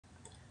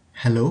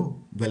Hello,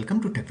 welcome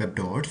to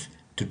TechWebDots.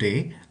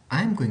 Today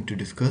I am going to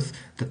discuss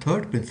the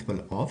third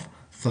principle of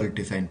solid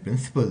design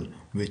principle,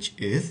 which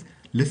is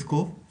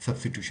Liskov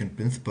Substitution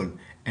Principle,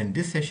 and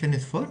this session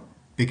is for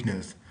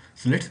beginners.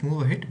 So let's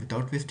move ahead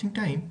without wasting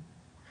time.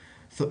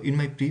 So in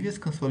my previous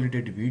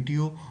consolidated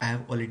video, I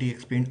have already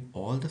explained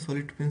all the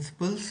solid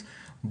principles,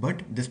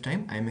 but this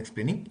time I am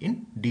explaining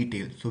in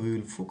detail. So we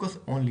will focus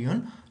only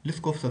on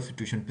Liskov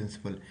substitution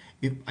principle.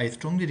 I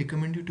strongly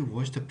recommend you to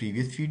watch the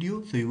previous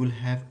video, so you will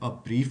have a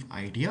brief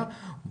idea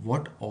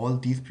what all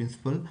these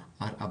principles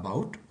are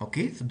about.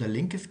 Okay, so the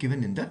link is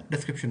given in the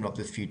description of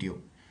this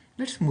video.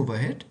 Let's move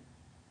ahead.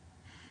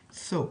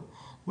 So,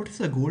 what is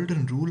the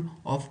golden rule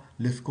of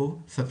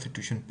Liskov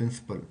substitution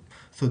principle?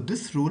 So,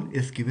 this rule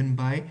is given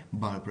by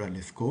Barbara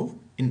Liskov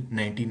in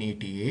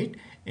 1988,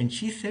 and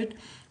she said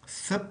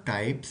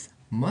subtypes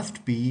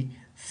must be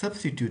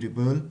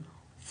substitutable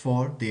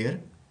for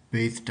their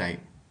base type,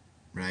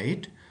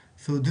 right?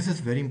 So, this is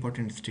very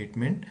important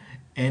statement,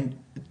 and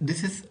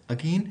this is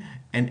again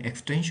an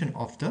extension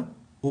of the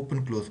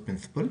open close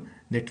principle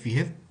that we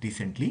have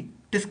recently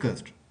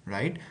discussed,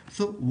 right?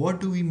 So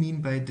what do we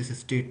mean by this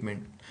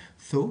statement?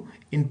 So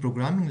in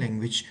programming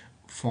language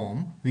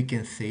form, we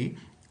can say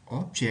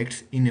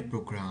objects in a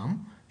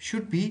program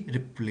should be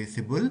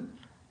replaceable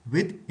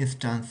with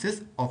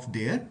instances of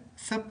their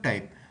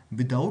subtype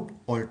without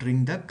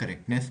altering the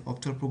correctness of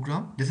the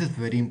program. This is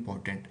very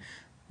important.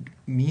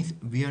 Means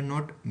we are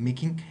not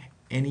making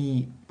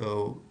any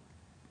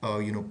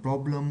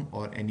problem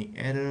or any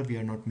error. We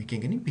are not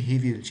making any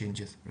behavioral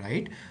changes,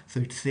 right?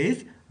 So it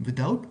says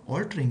without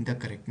altering the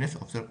correctness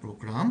of the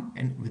program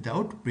and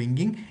without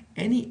bringing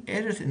any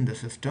errors in the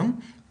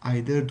system,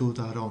 either those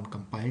are on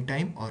compile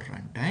time or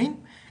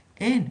runtime,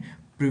 and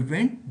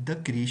prevent the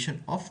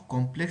creation of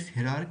complex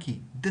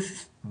hierarchy.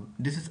 This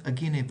is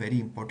again a very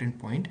important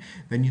point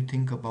when you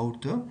think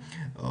about the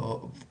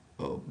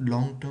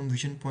long-term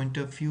vision point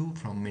of view,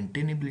 from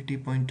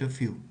maintainability point of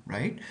view,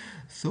 right?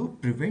 So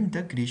prevent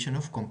the creation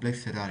of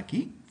complex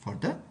hierarchy for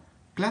the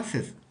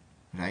classes,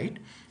 right?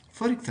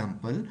 For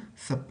example,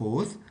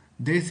 suppose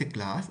there is a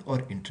class or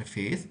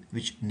interface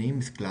which name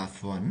is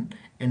class 1,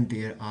 and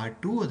there are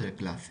two other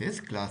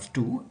classes, class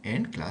 2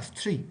 and class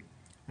 3,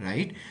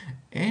 right?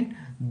 And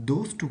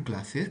those two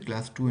classes,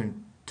 class 2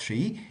 and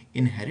 3,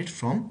 inherit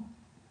from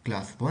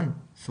class 1.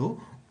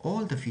 So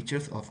all the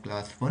features of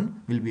class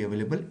 1 will be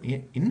available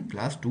in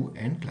class 2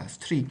 and class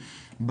 3.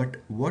 But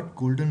what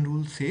golden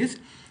rule says?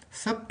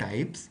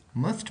 Subtypes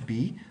must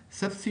be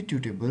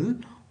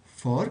substitutable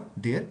for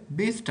their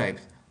base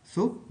types.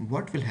 So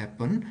what will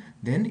happen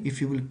then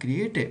if you will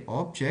create an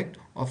object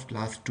of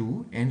class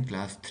 2 and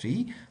class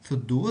 3? So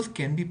those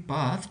can be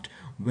passed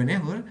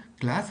whenever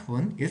class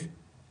 1 is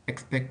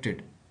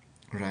expected,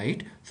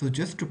 right? So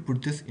just to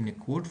put this in a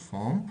code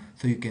form,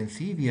 so you can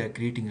see we are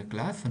creating a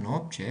class, an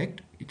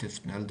object, it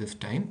is null this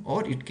time,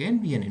 or it can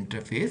be an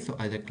interface, so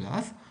either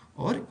class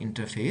or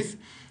interface,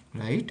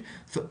 right?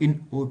 So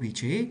in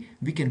obj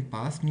we can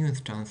pass new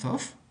instance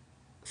of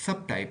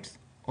subtypes,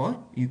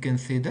 or you can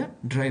say the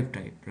drive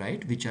type,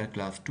 right, which are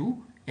class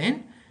 2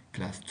 and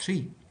class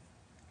 3.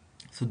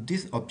 So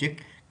this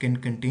object can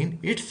contain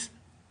its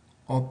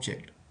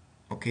object.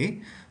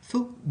 Okay,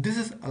 so this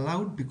is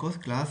allowed because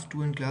class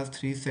 2 and class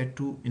 3 is said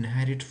to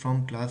inherit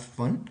from class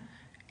 1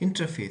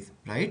 interface,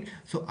 right?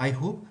 So I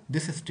hope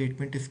this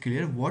statement is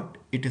clear what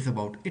it is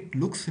about. It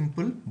looks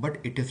simple, but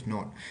it is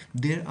not.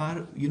 There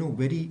are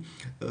very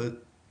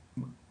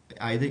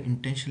either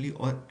intentionally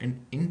or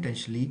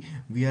unintentionally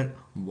we are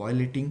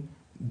violating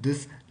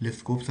this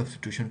Liskov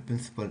substitution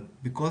principle,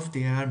 because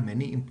there are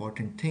many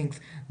important things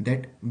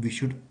that we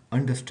should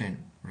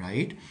understand,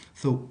 right?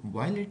 So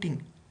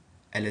violating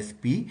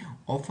LSP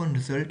often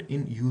result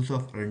in use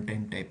of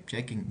runtime type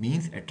checking.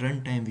 Means at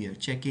runtime we are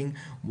checking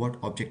what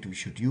object we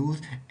should use,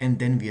 and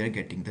then we are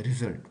getting the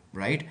result,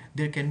 right?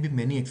 There can be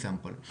many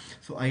examples.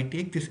 So I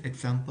take this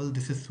example.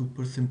 This is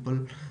super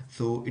simple,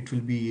 so it will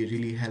be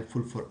really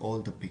helpful for all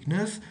the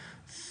beginners.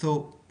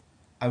 So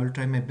I will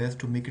try my best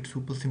to make it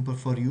super simple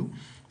for you.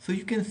 So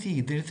you can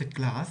see there is a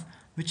class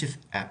which is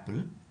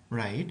apple,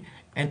 right?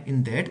 And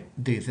in that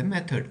there is a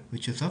method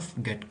which is of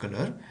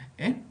getColor,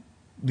 and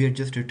we are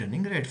just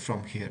returning red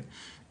from here.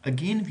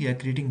 Again we are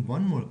creating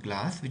one more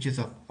class which is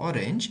of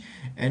orange,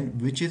 and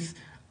which is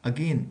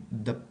again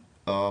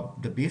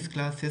the base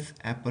class is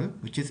apple,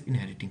 which is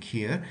inheriting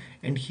here,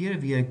 and here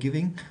we are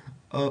giving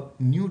a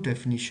new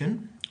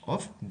definition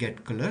of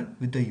getColor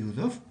with the use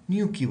of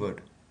new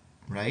keyword,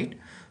 right?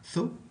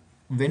 So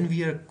when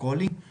we are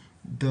calling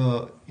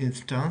the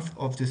instance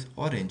of this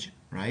orange,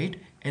 right,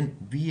 and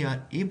we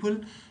are able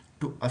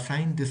to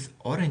assign this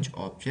orange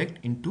object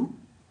into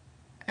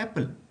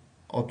apple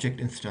object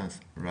instance,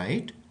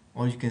 right?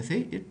 Or you can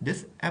say it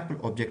this apple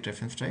object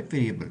reference type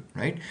variable,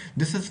 right?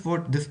 This is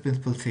what this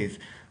principle says.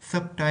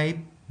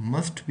 Subtype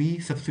must be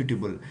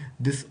substitutable.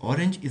 This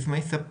orange is my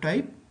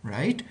subtype,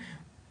 right?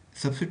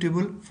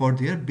 Substitutable for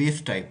their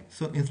base type.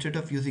 So instead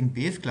of using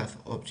base class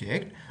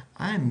object,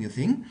 I am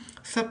using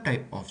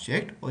subtype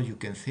object, or you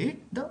can say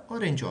the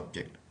orange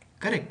object,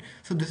 Correct.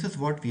 So this is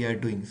what we are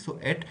doing. So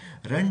at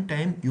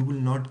runtime, you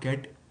will not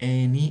get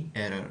any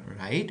error,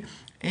 right?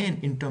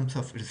 And in terms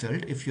of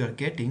result, if you are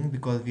getting,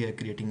 because we are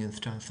creating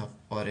instance of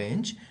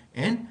orange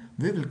and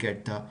we will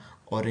get the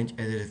orange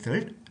as a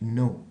result,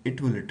 no, it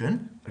will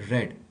return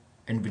red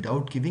and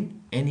without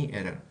giving any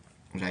error,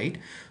 right?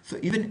 So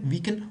even we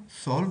can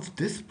solve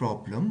this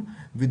problem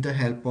with the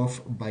help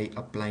of by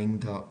applying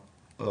the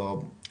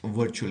uh,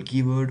 virtual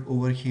keyword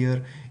over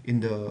here in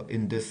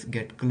this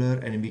get color,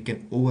 and we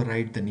can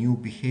override the new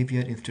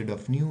behavior. Instead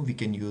of new, we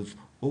can use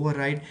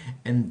override,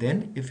 and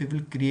then if we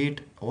will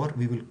create, or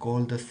we will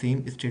call the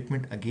same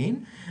statement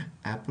again,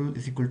 apple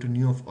is equal to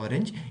new of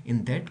orange,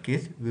 in that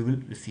case we will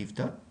receive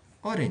the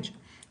orange.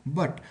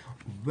 But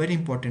very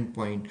important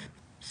point,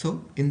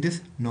 so in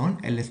this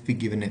non-LSP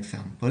given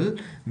example,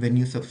 when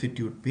you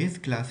substitute base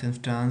class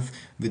instance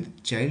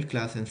with child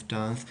class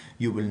instance,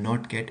 you will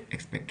not get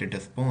expected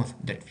response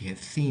that we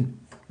have seen,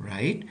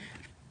 right?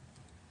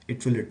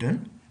 It will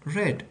return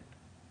red.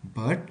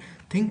 But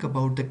think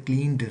about the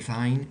clean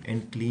design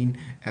and clean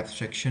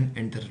abstraction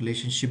and the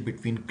relationship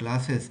between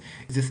classes.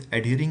 Is this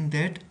adhering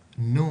that?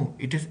 No,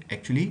 it is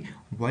actually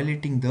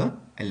violating the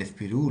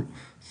LSP rule.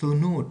 So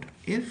note,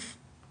 if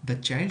the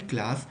child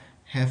class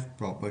have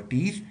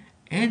properties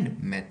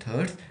and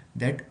methods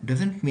that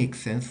doesn't make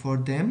sense for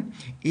them,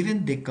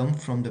 even they come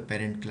from the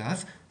parent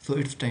class, so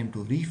it's time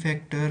to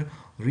refactor,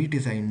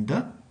 redesign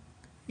the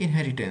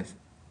inheritance,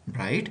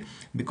 right?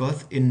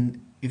 Because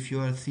in, if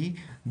you are see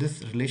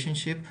this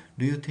relationship,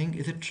 do you think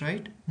is it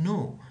right?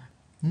 No,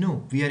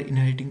 no, we are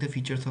inheriting the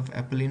features of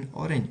apple in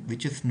orange,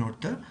 which is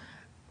not the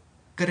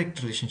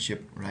correct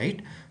relationship,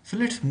 right? So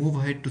let's move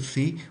ahead to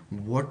see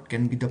what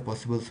can be the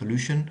possible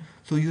solution.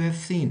 So you have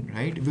seen,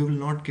 right, we will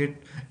not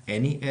get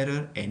any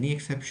error, any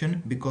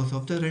exception because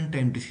of the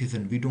runtime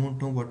decision. We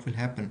don't know what will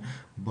happen,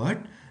 but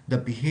the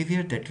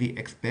behavior that we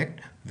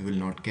expect we will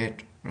not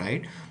get,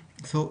 right?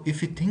 So if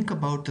we think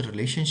about the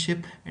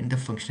relationship and the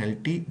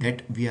functionality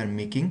that we are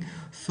making,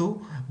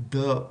 so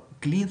the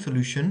clean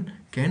solution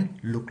can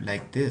look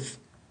like this.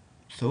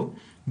 So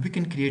we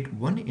can create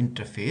one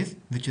interface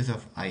which is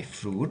of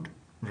iFruit,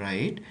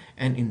 right?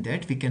 And in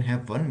that we can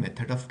have one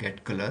method of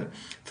getColor.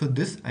 So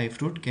this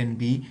iFruit can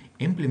be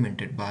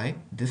implemented by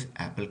this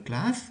apple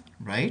class,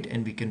 right?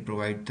 And we can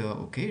provide the,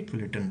 okay, it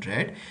will return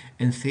red.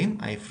 And same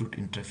iFruit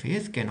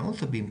interface can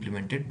also be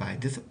implemented by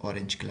this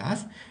orange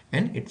class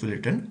and it will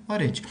return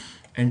orange.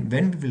 And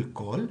when we will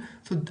call,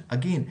 so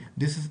again,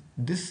 this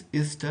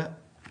is the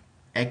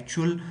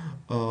actual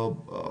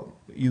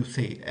you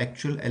say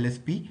actual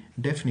LSP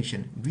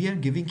definition. We are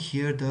giving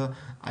here the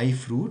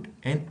iFruit,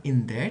 and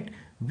in that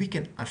we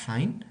can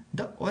assign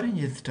the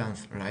orange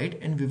instance, right?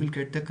 And we will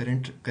get the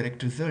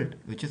correct result,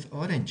 which is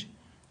orange.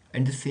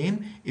 And the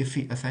same, if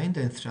we assign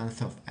the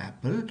instance of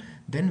apple,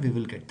 then we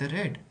will get the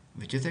red,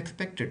 which is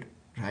expected,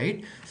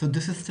 right? So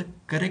this is the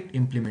correct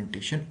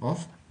implementation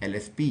of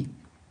LSP,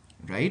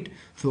 right?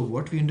 So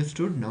what we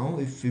understood now,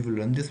 if we will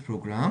run this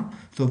program,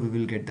 so we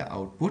will get the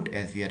output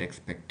as we are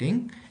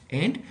expecting,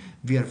 and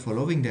we are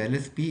following the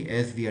LSP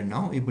as we are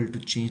now able to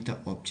change the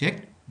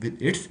object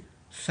with its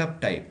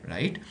subtype,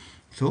 right?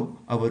 So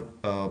our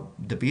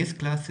the base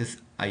class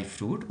is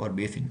iFruit, or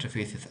base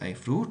interface is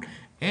iFruit,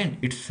 and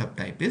its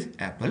subtype is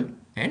apple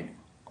and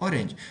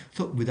orange.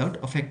 So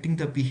without affecting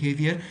the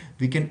behavior,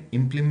 we can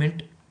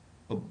implement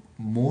uh,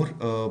 more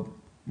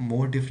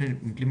more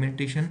different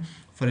implementation.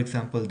 For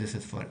example, this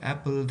is for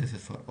apple, this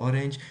is for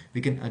orange.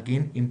 We can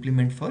again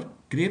implement for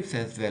grapes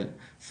as well.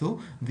 So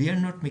we are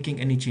not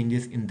making any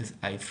changes in this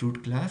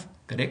iFruit class,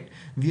 correct?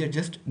 We are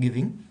just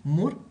giving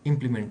more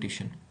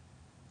implementation,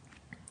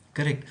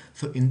 correct?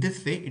 So in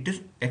this way it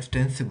is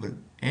extensible,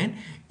 and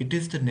it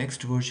is the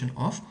next version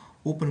of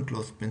open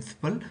close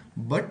principle,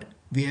 but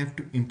we have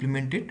to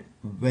implement it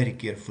very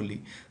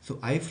carefully. So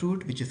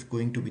iFruit, which is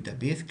going to be the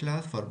base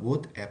class for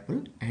both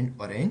apple and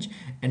orange,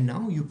 and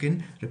now you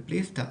can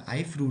replace the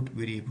iFruit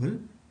variable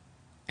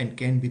and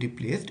can be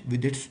replaced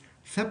with its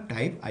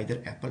subtype,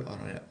 either apple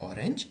or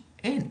orange,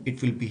 and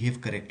it will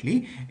behave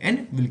correctly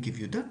and will give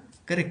you the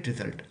correct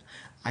result.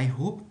 I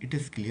hope it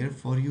is clear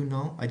for you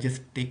now. I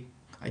just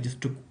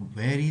took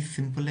very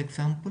simple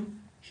example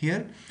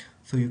here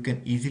so you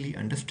can easily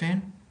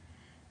understand.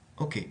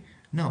 Okay,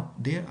 now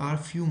there are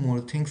few more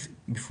things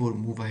before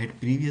move ahead.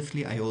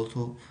 Previously, I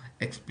also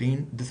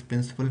explained this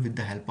principle with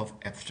the help of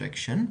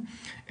abstraction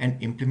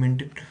and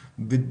implemented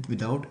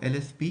without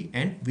LSP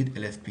and with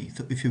LSP.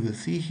 So if you will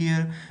see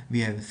here,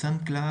 we have some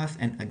class,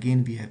 and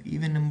again we have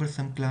even number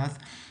sum class.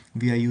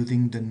 We are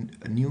using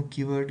the new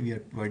keyword, we are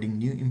providing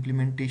new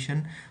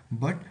implementation,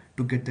 but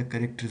to get the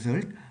correct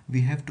result,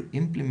 we have to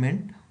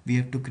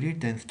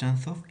create the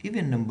instance of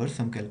even number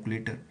sum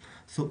calculator.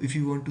 So if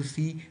you want to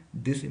see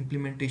this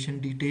implementation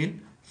detail,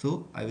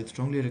 so I will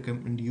strongly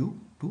recommend you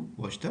to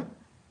watch the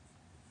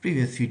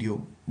previous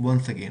video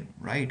once again,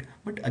 right?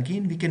 But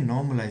again we can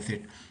normalize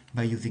it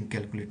by using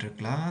calculator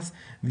class,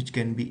 which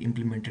can be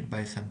implemented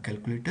by sum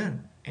calculator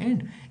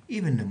and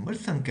even number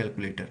sum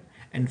calculator.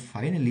 And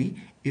finally,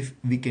 if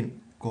we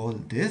can call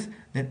this,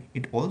 then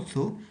it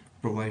also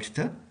provides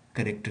the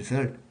correct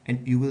result,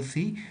 and you will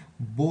see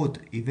both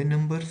even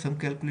number sum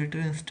calculator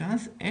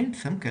instance and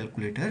sum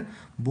calculator,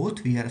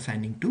 both we are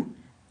assigning to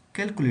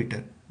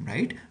calculator,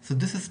 right? So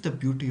this is the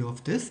beauty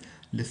of this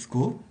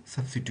Liskov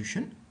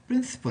substitution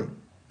principle,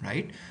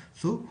 right?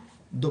 So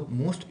the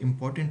most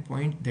important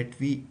point that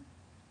we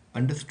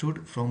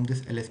understood from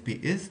this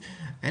LSP is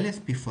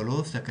LSP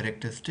follows the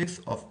characteristics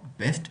of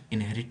best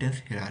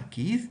inheritance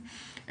hierarchies,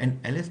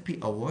 and LSP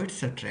avoids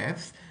the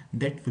traps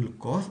that will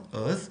cause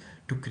us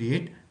to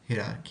create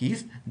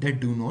hierarchies that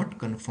do not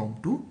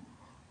conform to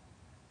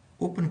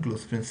open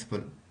close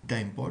principle. The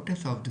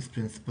importance of this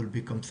principle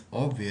becomes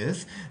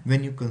obvious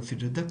when you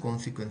consider the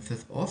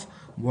consequences of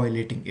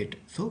violating it.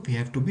 So we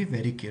have to be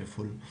very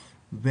careful.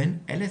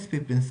 When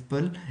LSP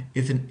principle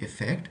is in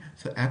effect,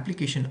 so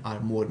applications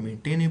are more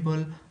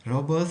maintainable,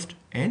 robust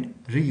and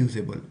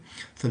reusable.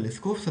 So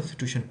Liskov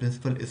substitution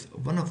principle is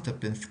one of the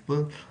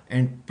principle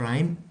and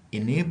prime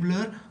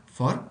enabler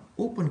for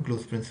open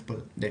close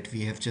principle that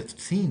we have just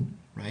seen,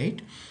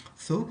 right?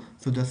 So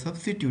the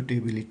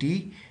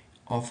substitutability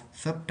of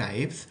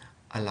subtypes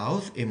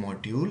allows a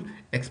module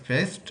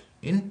expressed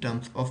in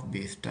terms of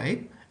base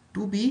type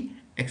to be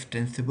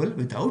extensible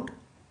without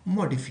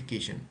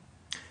modification.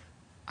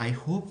 I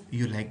hope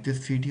you like this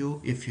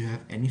video. If you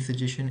have any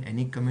suggestion,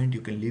 any comment, you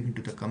can leave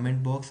into the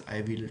comment box.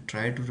 I will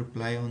try to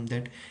reply on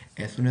that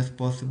as soon as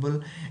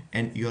possible,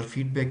 and your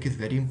feedback is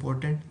very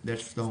important.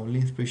 That's the only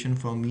inspiration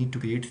for me to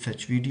create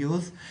such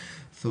videos.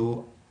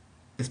 So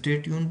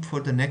stay tuned for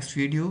the next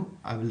video.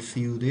 I will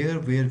see you there,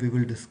 where we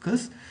will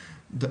discuss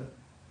the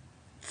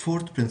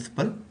fourth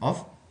principle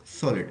of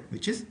solid,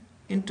 which is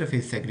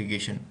interface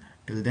segregation.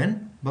 Till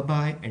then, bye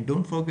bye, and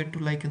don't forget to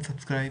like and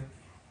subscribe.